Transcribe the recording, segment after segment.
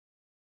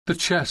The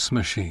Chess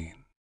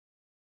Machine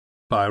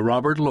by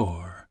Robert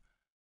Lohr.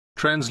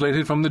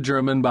 Translated from the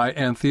German by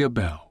Anthea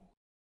Bell.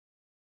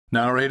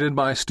 Narrated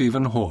by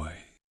Stephen Hoy.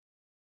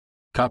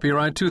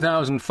 Copyright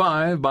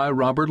 2005 by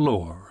Robert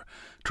Lohr.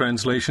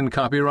 Translation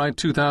copyright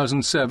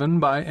 2007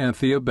 by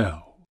Anthea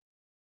Bell.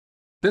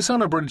 This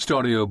unabridged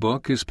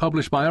audiobook is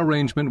published by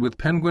arrangement with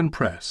Penguin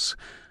Press,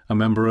 a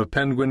member of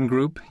Penguin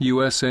Group,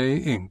 USA,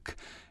 Inc.,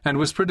 and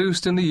was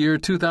produced in the year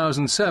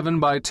 2007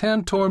 by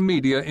Tantor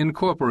Media,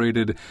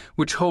 Incorporated,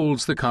 which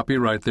holds the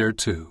copyright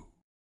thereto.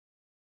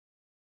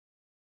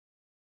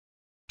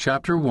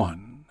 Chapter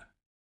 1.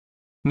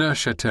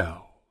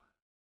 Neuchâtel,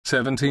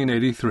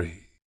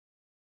 1783.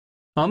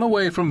 On the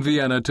way from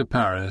Vienna to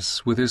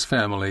Paris with his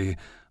family,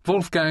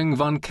 Wolfgang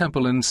von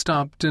Kempelen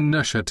stopped in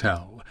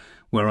Neuchâtel,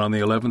 where on the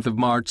 11th of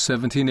March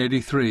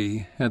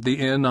 1783, at the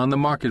inn on the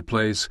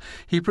marketplace,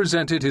 he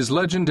presented his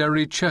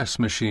legendary chess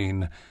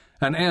machine,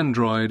 an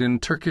android in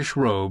Turkish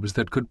robes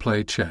that could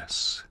play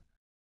chess.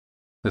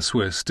 The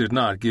Swiss did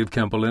not give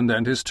Kempelen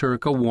and his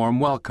Turk a warm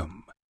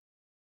welcome.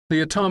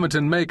 The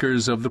automaton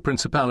makers of the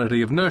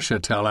Principality of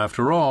Neuchâtel,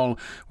 after all,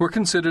 were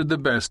considered the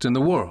best in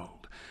the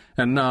world,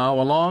 and now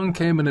along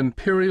came an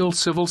imperial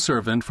civil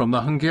servant from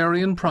the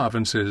Hungarian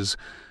provinces,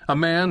 a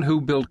man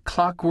who built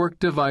clockwork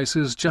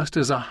devices just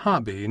as a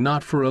hobby,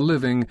 not for a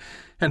living,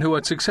 and who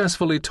had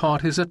successfully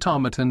taught his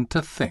automaton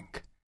to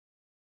think.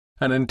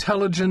 An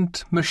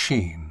intelligent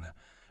machine.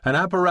 An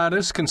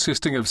apparatus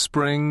consisting of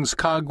springs,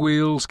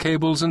 cogwheels,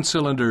 cables, and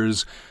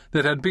cylinders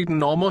that had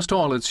beaten almost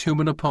all its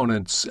human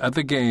opponents at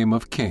the game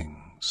of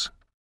kings.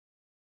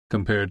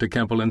 Compared to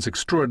Kempelen's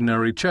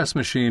extraordinary chess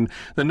machine,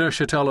 the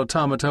Neuchâtel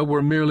automata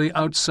were merely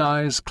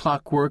outsized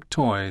clockwork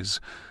toys,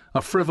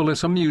 a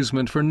frivolous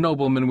amusement for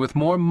noblemen with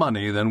more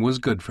money than was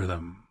good for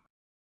them.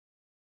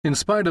 In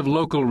spite of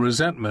local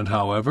resentment,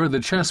 however, the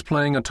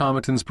chess-playing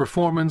automaton's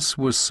performance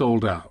was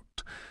sold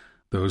out.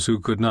 Those who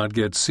could not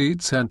get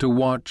seats had to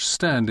watch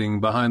standing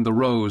behind the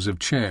rows of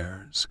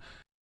chairs.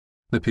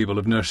 The people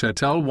of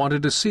Neuchâtel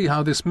wanted to see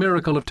how this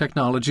miracle of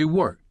technology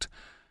worked.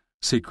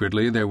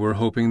 Secretly, they were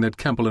hoping that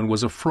Kempelen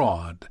was a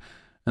fraud,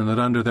 and that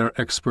under their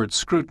expert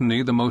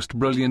scrutiny the most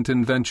brilliant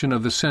invention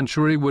of the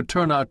century would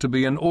turn out to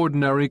be an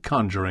ordinary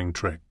conjuring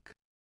trick.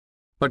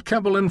 But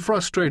Kempelen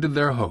frustrated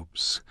their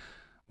hopes.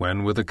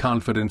 When, with a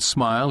confident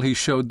smile, he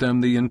showed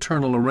them the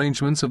internal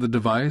arrangements of the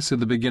device at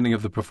the beginning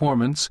of the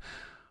performance,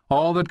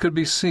 all that could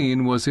be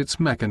seen was its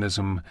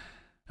mechanism,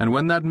 and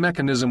when that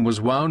mechanism was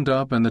wound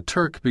up and the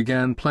Turk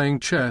began playing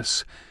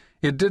chess,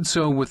 it did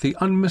so with the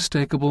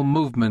unmistakable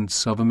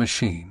movements of a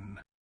machine.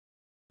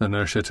 The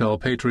Neuchâtel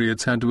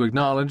patriots had to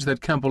acknowledge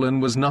that Kempelen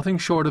was nothing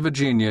short of a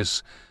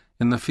genius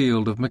in the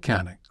field of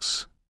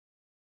mechanics.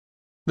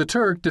 The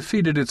Turk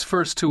defeated its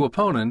first two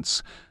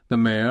opponents, the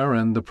mayor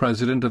and the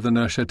president of the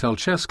Neuchâtel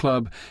Chess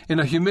Club, in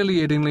a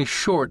humiliatingly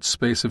short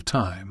space of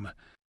time.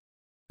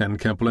 Then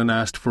Kempelen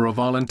asked for a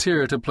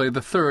volunteer to play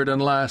the third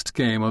and last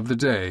game of the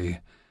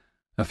day.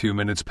 A few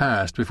minutes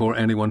passed before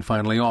anyone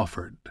finally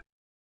offered.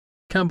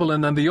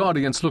 Kempelen and the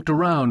audience looked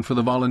around for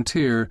the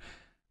volunteer,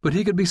 but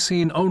he could be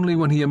seen only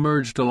when he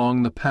emerged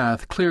along the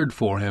path cleared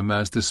for him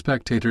as the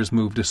spectators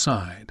moved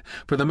aside,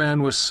 for the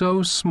man was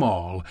so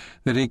small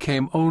that he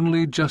came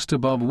only just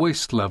above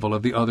waist level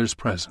of the others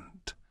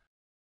present.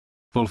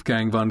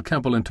 Wolfgang von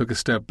Kempelen took a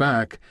step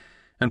back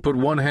and put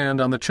one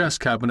hand on the chess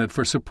cabinet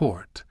for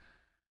support.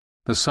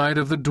 The sight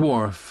of the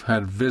dwarf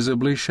had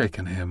visibly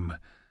shaken him,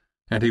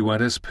 and he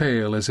went as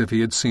pale as if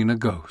he had seen a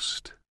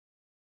ghost.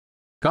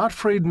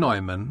 Gottfried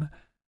Neumann,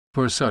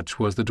 for such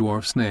was the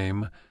dwarf's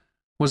name,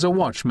 was a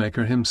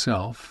watchmaker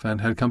himself, and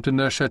had come to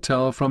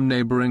Neuchâtel from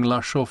neighboring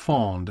La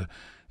Chaux-de-Fonds,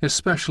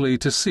 especially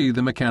to see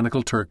the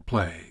mechanical Turk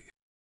play.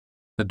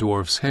 The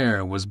dwarf's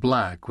hair was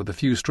black with a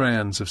few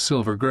strands of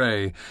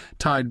silver-gray,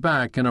 tied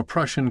back in a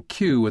Prussian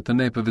queue at the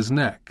nape of his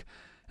neck,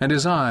 and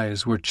his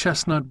eyes were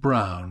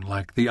chestnut-brown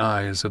like the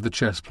eyes of the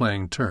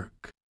chess-playing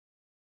Turk.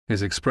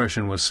 His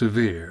expression was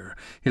severe,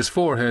 his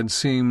forehead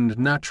seemed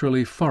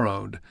naturally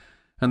furrowed,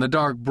 and the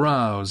dark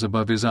brows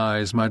above his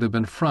eyes might have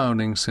been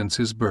frowning since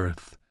his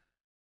birth.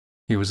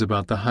 He was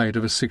about the height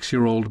of a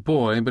 6-year-old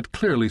boy, but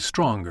clearly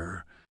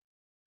stronger.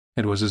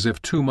 It was as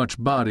if too much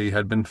body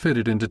had been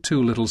fitted into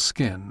too little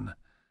skin.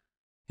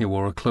 He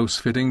wore a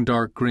close-fitting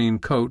dark green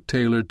coat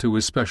tailored to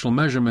his special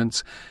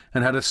measurements,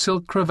 and had a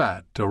silk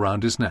cravat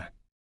around his neck.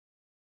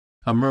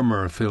 A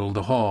murmur filled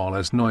the hall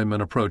as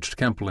Neumann approached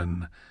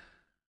Kempelen.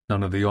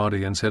 None of the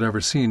audience had ever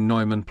seen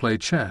Neumann play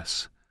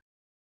chess.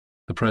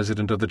 The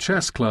president of the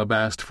chess club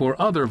asked for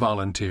other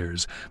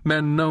volunteers,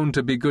 men known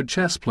to be good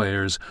chess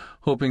players,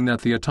 hoping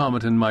that the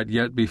automaton might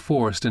yet be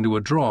forced into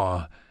a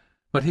draw,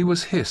 but he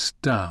was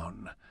hissed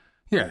down.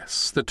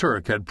 Yes, the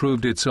Turk had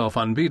proved itself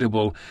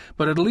unbeatable,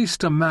 but at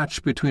least a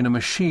match between a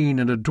machine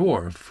and a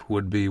dwarf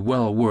would be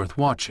well worth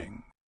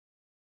watching.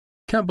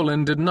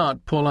 Kempelen did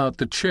not pull out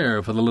the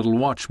chair for the little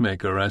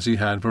watchmaker as he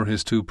had for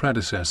his two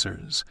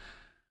predecessors.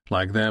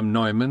 Like them,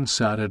 Neumann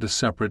sat at a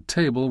separate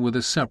table with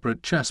a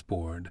separate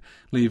chessboard,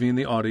 leaving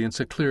the audience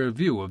a clear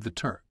view of the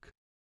Turk.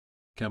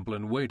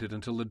 Kempelen waited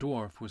until the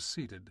dwarf was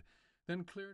seated, then cleared